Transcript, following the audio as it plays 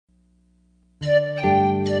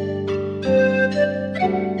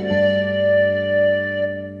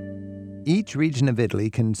Each region of Italy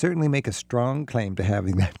can certainly make a strong claim to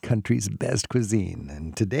having that country's best cuisine.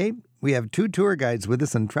 And today, we have two tour guides with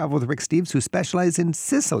us on Travel with Rick Steves who specialize in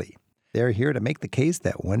Sicily. They're here to make the case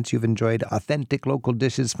that once you've enjoyed authentic local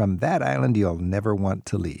dishes from that island, you'll never want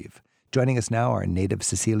to leave. Joining us now are native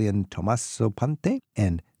Sicilian Tommaso Pantè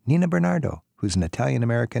and Nina Bernardo, who's an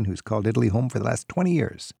Italian-American who's called Italy home for the last 20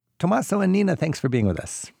 years. Tommaso and Nina, thanks for being with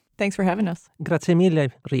us. Thanks for having us. Grazie mille,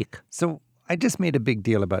 Rick. So I just made a big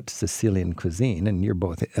deal about Sicilian cuisine, and you're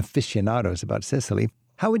both aficionados about Sicily.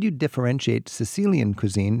 How would you differentiate Sicilian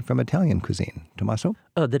cuisine from Italian cuisine, Tommaso?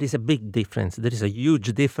 Oh, there is a big difference. There is a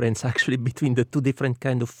huge difference, actually, between the two different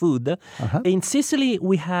kind of food. Uh-huh. In Sicily,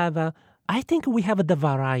 we have, I think we have the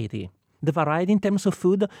variety. The variety in terms of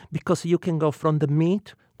food, because you can go from the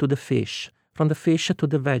meat to the fish, from the fish to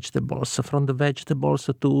the vegetables, from the vegetables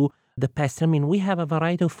to the pastry. I mean, we have a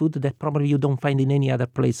variety of food that probably you don't find in any other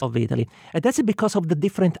place of Italy. And that's because of the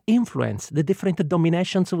different influence, the different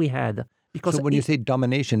dominations we had. Because so when you say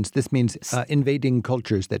dominations, this means invading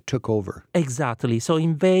cultures that took over. Exactly. So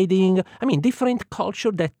different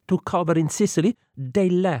culture that took over in Sicily, they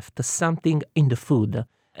left something in the food.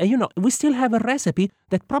 And we still have a recipe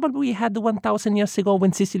that probably we had 1,000 years ago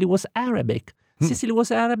when Sicily was Arabic. Sicily was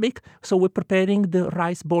Arabic, so we're preparing the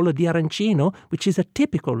rice bowl di arancino, which is a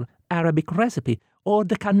typical Arabic recipe, or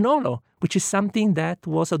the cannolo, which is something that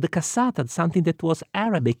was, or the cassata, something that was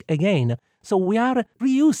Arabic again. So we are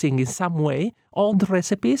reusing in some way all the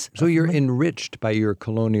recipes. So you're enriched by your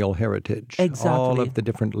colonial heritage. Exactly. All of the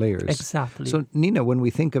different layers. Exactly. So Nina, when we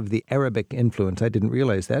think of the Arabic influence, I didn't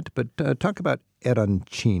realize that, but talk about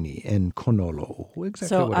arancini and cannolo.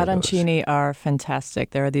 So arancini are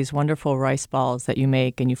fantastic. There are these wonderful rice balls that you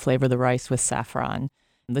make and you flavor the rice with saffron.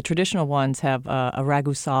 The traditional ones have a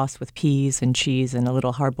ragu sauce with peas and cheese and a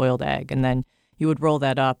little hard-boiled egg, and then you would roll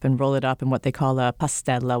it up in what they call a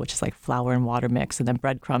pastella, which is like flour and water mix, and then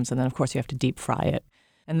breadcrumbs, and then, of course, you have to deep fry it.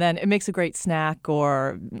 And then it makes a great snack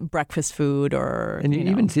or breakfast food or, And you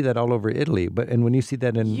even see that all over Italy. And when you see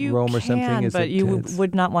that in Rome or something... But you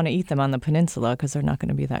would not want to eat them on the peninsula because they're not going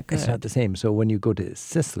to be that good. It's not the same. So when you go to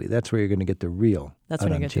Sicily, that's where you're going to get the real That's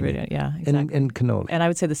when you get the real, yeah, exactly. And cannoli. And I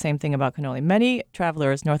would say the same thing about cannoli. Many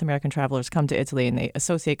travelers, North American travelers, come to Italy and they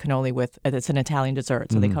associate cannoli with, it's an Italian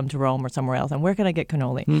dessert. So they come to Rome or somewhere else. And where can I get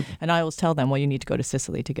cannoli? And I always tell them, well, you need to go to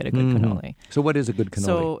Sicily to get a good cannoli. So what is a good cannoli?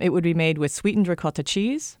 So it would be made with sweetened ricotta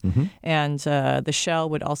cheese. And the shell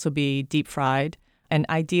would also be deep fried. And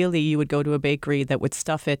ideally, you would go to a bakery that would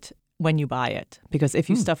stuff it when you buy it. Because if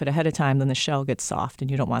you stuff it ahead of time, then the shell gets soft,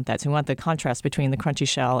 and you don't want that. So you want the contrast between the crunchy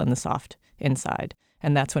shell and the soft inside.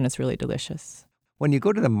 And that's when it's really delicious. When you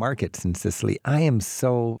go to the markets in Sicily, I am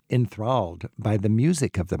so enthralled by the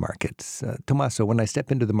music of the markets. Tommaso, when I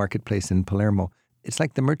step into the marketplace in Palermo, it's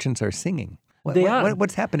like the merchants are singing.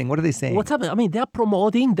 What's happening? What are they saying? What's happening? They are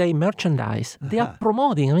promoting their merchandise. They are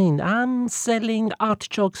promoting. I'm selling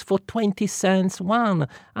artichokes for 20 cents one.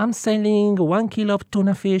 I'm selling 1 kilo of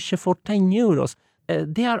tuna fish for 10 euros.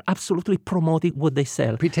 They are absolutely promoting what they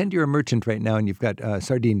sell. Pretend you're a merchant right now and you've got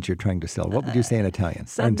sardines you're trying to sell. What would you say in Italian?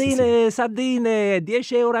 Sardine, 10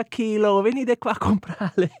 euro a kilo, venite qua a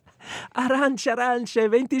comprarle. Arance,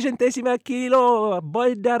 20 centesimi a kilo,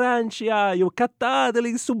 boiled arancia, you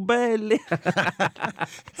cattateli su belli.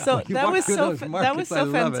 So that was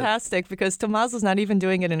so fantastic because Tommaso's not even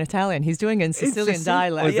doing it in Italian. He's doing it in Sicilian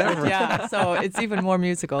dialect. Yeah, so it's even more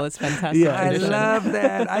musical. It's fantastic. Yeah, I love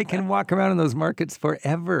that. I can walk around in those markets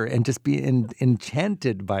forever and just be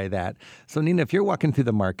enchanted by that. So Nina, if you're walking through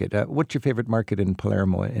the market, what's your favorite market in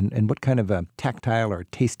Palermo and what kind of a tactile or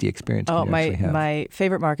tasty experience can you actually have? My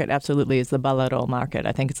favorite market absolutely is the Ballaro market.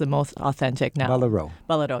 I think it's the most authentic now.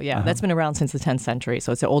 Ballaro, yeah. That's been around since the 10th century,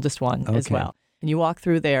 so it's the oldest one as well. And you walk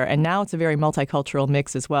through there, and now it's a very multicultural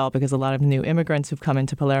mix as well because a lot of new immigrants who've come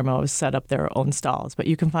into Palermo have set up their own stalls. But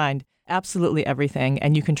you can find absolutely everything,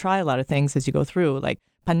 and you can try a lot of things as you go through. Like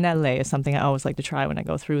pannelle is something I always like to try when I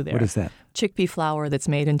go through there. What is that? Chickpea flour that's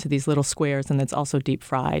made into these little squares, and it's also deep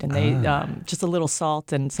fried. And they just a little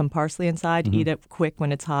salt and some parsley inside. Eat it quick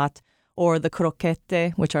when it's hot. Or the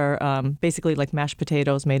crocchette, which are basically like mashed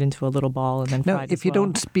potatoes made into a little ball and then fried. Now, if you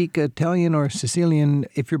don't speak Italian or Sicilian,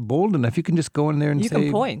 if you're bold enough, you can just go in there and you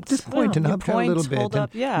can point. Just point and hubcap a little bit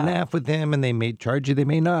and laugh with them, and they may charge you, they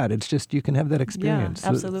may not. It's just you can have that experience. Yeah,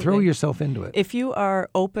 absolutely. So throw yourself into it. If you are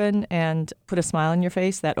open and put a smile on your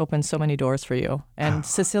face, that opens so many doors for you. And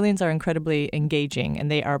Sicilians are incredibly engaging,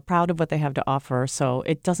 and they are proud of what they have to offer. So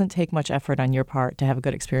it doesn't take much effort on your part to have a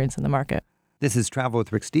good experience in the market. This is Travel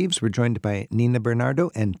with Rick Steves. We're joined by Nina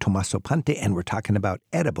Bernardo and Tommaso Pantè, and we're talking about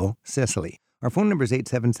edible Sicily. Our phone number is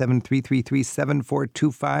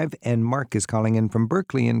 877-333-7425, and Mark is calling in from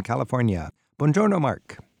Berkeley in California. Buongiorno,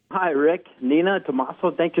 Mark. Hi, Rick, Nina,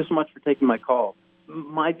 Tommaso. Thank you so much for taking my call.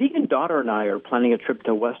 My vegan daughter and I are planning a trip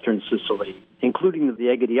to western Sicily, including the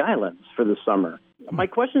Egadi Islands, for the summer. My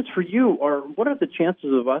questions for you are, what are the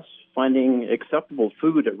chances of us finding acceptable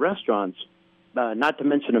food at restaurants, not to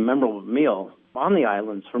mention a memorable meal, on the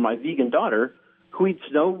islands for my vegan daughter who eats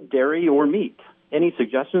no dairy or meat? Any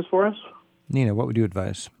suggestions for us? Nina, what would you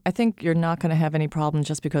advise? I think you're not going to have any problem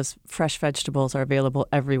just because fresh vegetables are available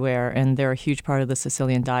everywhere and they're a huge part of the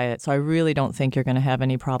Sicilian diet. So I really don't think you're going to have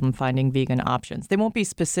any problem finding vegan options. They won't be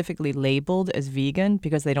specifically labeled as vegan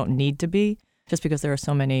because they don't need to be, just because there are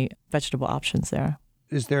so many vegetable options there.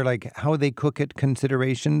 Is there like how they cook it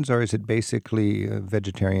considerations, or is it basically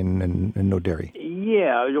vegetarian and no dairy?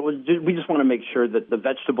 Yeah, we just want to make sure that the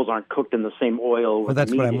vegetables aren't cooked in the same oil. Well,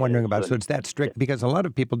 that's what I'm wondering about. So it's that strict, because a lot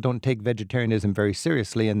of people don't take vegetarianism very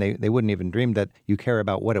seriously, and they wouldn't even dream that you care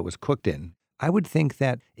about what it was cooked in. I would think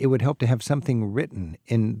that it would help to have something written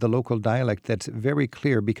in the local dialect that's very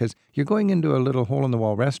clear, because you're going into a little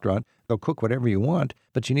hole-in-the-wall restaurant. They'll cook whatever you want,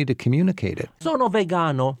 but you need to communicate it. Sono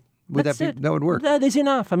vegano. That would work. That is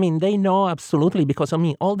enough. I mean, they know absolutely, because,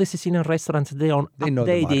 all the Sicilian restaurants, they are They know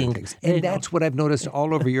the modern updating. things. And that's what I've noticed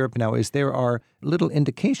all over Europe now, is there are little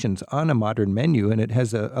indications on a modern menu, and it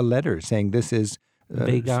has a letter saying this is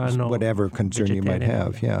Vegano, whatever concern you might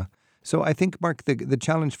vegetarian. have. Yeah. So I think, Mark, the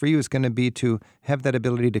challenge for you is going to be to have that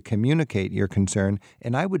ability to communicate your concern,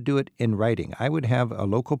 and I would do it in writing. I would have a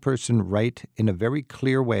local person write in a very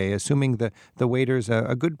clear way, assuming the waiter's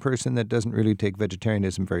a good person that doesn't really take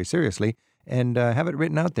vegetarianism very seriously, and have it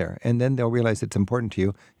written out there. And then they'll realize it's important to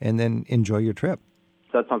you, and then enjoy your trip.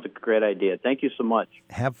 That sounds like a great idea. Thank you so much.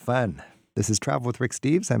 Have fun. This is Travel with Rick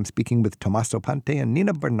Steves. I'm speaking with Tommaso Pantè and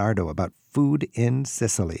Nina Bernardo about food in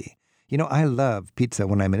Sicily. You know, I love pizza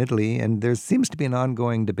when I'm in Italy, and there seems to be an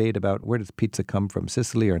ongoing debate about where does pizza come from,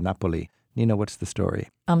 Sicily or Napoli. Nina, what's the story?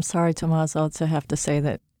 I'm sorry, Tommaso, to have to say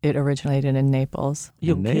that it originated in Naples.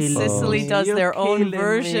 Naples. Sicily does their own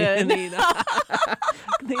version.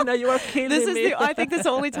 Nina, you are killing me. I think this is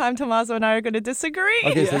the only time Tommaso and I are going to disagree.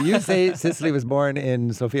 Okay, so you say Sicily was born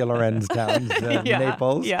in Sofia Loren's town,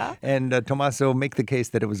 Naples. Yeah. And Tommaso, make the case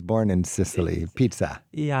that it was born in Sicily. Pizza.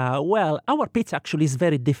 Yeah, well, our pizza actually is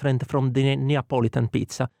very different from the Neapolitan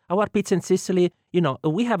pizza. Our pizza in Sicily,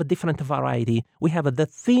 we have a different variety. We have the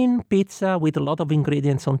thin pizza with a lot of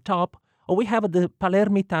ingredients on top, or we have the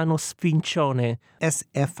Palermitano Sfincione.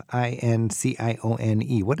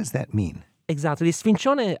 Sfincione. What does that mean? Exactly.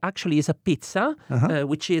 Sfincione actually is a pizza,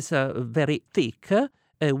 which is very thick,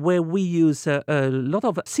 where we use a lot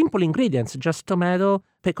of simple ingredients, just tomato,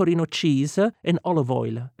 pecorino cheese, and olive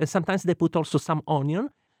oil. And sometimes they put also some onion.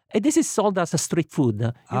 And this is sold as a street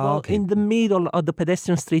food. In the middle of the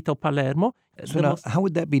pedestrian street of Palermo. So now, how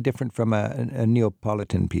would that be different from a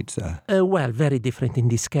Neapolitan pizza? Well, very different in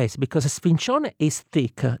this case, because Sfincione is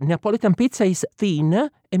thick. Neapolitan pizza is thin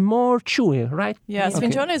and more chewy, right? Yeah,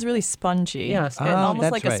 Sfincione is really spongy. Yes, and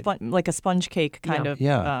almost that's like a sponge cake kind of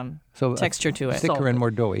so texture to it. Thicker and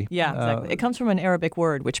more doughy. Yeah, exactly. It comes from an Arabic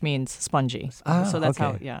word, which means spongy. So that's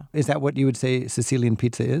how, Is that what you would say Sicilian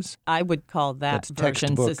pizza is? I would call that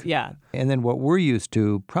version. Textbook. Yeah. And then what we're used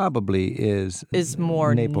to probably is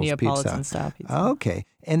more Naples Neapolitan pizza. style pizza. Okay.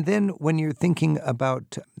 And then when you're thinking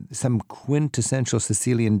about some quintessential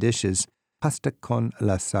Sicilian dishes, pasta con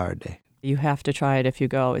la sarde. You have to try it if you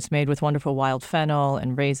go. It's made with wonderful wild fennel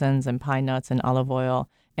and raisins and pine nuts and olive oil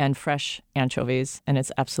and fresh anchovies, and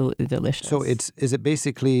it's absolutely delicious. So is it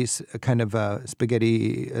basically a kind of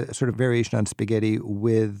spaghetti, sort of variation on spaghetti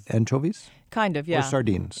with anchovies? Kind of, yeah. Or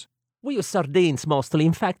sardines? We use sardines mostly.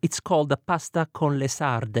 In fact, it's called the pasta con le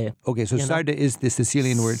sarde. Okay, so sarde is the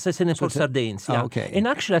Sicilian word? Sicilian for sardines, yeah. Oh, okay. And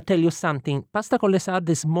actually, I'll tell you something. Pasta con le sarde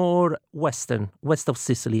is more west of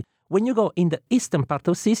Sicily. When you go in the eastern part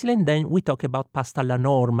of Sicily, then we talk about pasta alla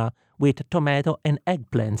norma with tomato and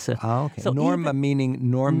eggplants. Okay. So Norma meaning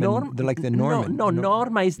Norman, like the Norman. No,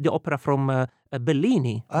 Norma is the opera from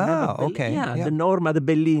Bellini. Okay. Yeah, the Norma, the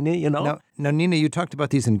Bellini, Now, Nina, you talked about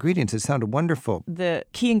these ingredients. It sounded wonderful. The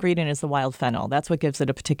key ingredient is the wild fennel. That's what gives it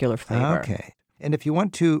a particular flavor. Okay. And if you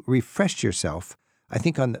want to refresh yourself, I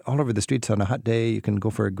think all over the streets on a hot day, you can go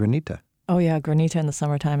for a granita. Oh, yeah. Granita in the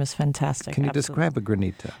summertime is fantastic. Can you Absolutely. describe a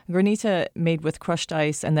granita? Granita made with crushed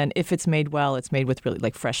ice, and then if it's made well, it's made with really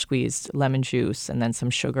like fresh squeezed lemon juice and then some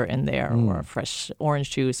sugar in there, or fresh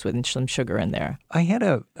orange juice with some sugar in there. I had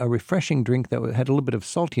a refreshing drink that had a little bit of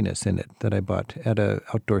saltiness in it that I bought at an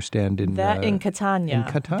outdoor stand in Catania. In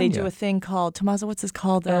Catania. They do a thing called, Tommaso, what's this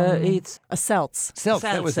called? It's a seltz. Seltz.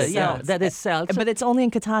 That was it. yeah, that is seltz. But it's only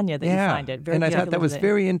in Catania that you find it. And I thought that was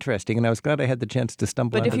very interesting, and I was glad I had the chance to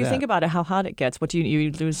stumble But onto if you that. think about it, how hot it gets, what do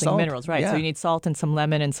you're losing Salt, minerals, right? yeah. So you need salt and some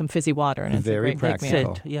lemon and some fizzy water, and it's Very a great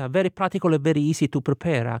practical. pick-me-up. Yeah, very practical and very easy to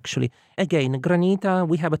prepare, actually. Again, granita,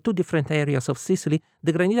 we have two different areas of Sicily.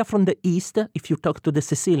 The granita from the east, if you talk to the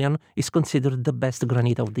Sicilian, is considered the best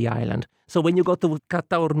granita of the island. So when you go to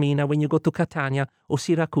Taormina, when you go to Catania or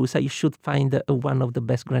Syracuse, you should find one of the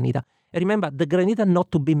best granita. Remember, the granita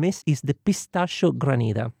not to be missed is the pistachio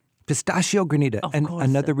granita. Pistachio granita, Of and course.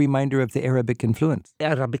 another reminder of the Arabic influence.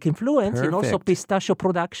 Arabic influence, and also Perfect. pistachio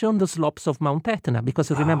production, the slopes of Mount Etna. Because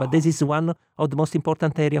remember, this is one of the most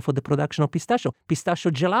important area for the production of pistachio.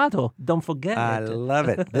 Pistachio gelato, don't forget I it. love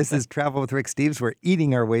it. This is Travel with Rick Steves. We're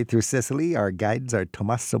eating our way through Sicily. Our guides are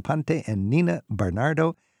Tommaso Pantè and Nina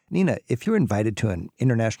Bernardo. Nina, if you're invited to an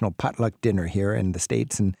international potluck dinner here in the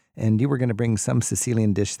States and you were going to bring some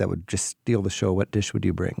Sicilian dish that would just steal the show, what dish would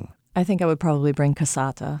you bring? I think I would probably bring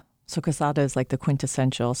cassata. So cassata is like the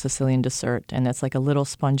quintessential Sicilian dessert, and it's like a little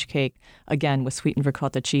sponge cake, again, with sweetened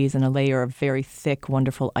ricotta cheese and a layer of very thick,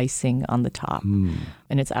 wonderful icing on the top.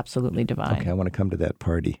 And it's absolutely divine. Okay, I want to come to that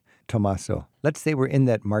party. Tommaso, let's say we're in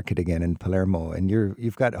that market again in Palermo, and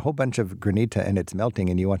you've got a whole bunch of granita and it's melting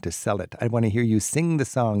and you want to sell it. I want to hear you sing the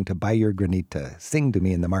song to buy your granita. Sing to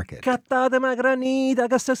me in the market. Cattatema granita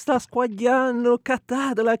che se sta squagliando,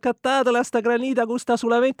 cattatela sta granita costa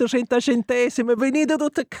solamente 100 centesimi, venite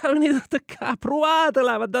tutte qua,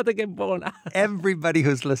 provatela, guardate che buona. Everybody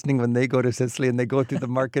who's listening, when they go to Sicily and they go through the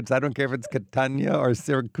markets, I don't care if it's Catania or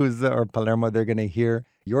Syracuse or Palermo, they're going to hear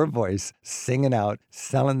your voice singing out,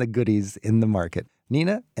 selling the goodies in the market.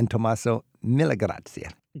 Nina and Tommaso, mille grazie.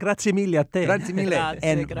 Grazie mille a te. Grazie mille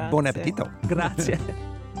and buon appetito. Grazie.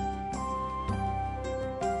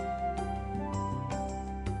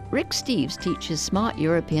 Rick Steves teaches smart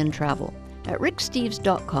European travel. At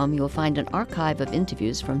ricksteves.com, you'll find an archive of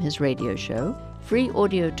interviews from his radio show, free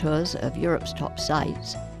audio tours of Europe's top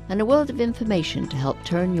sites, and a world of information to help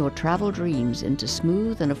turn your travel dreams into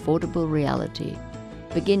smooth and affordable reality.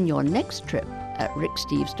 Begin your next trip at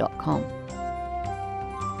ricksteves.com.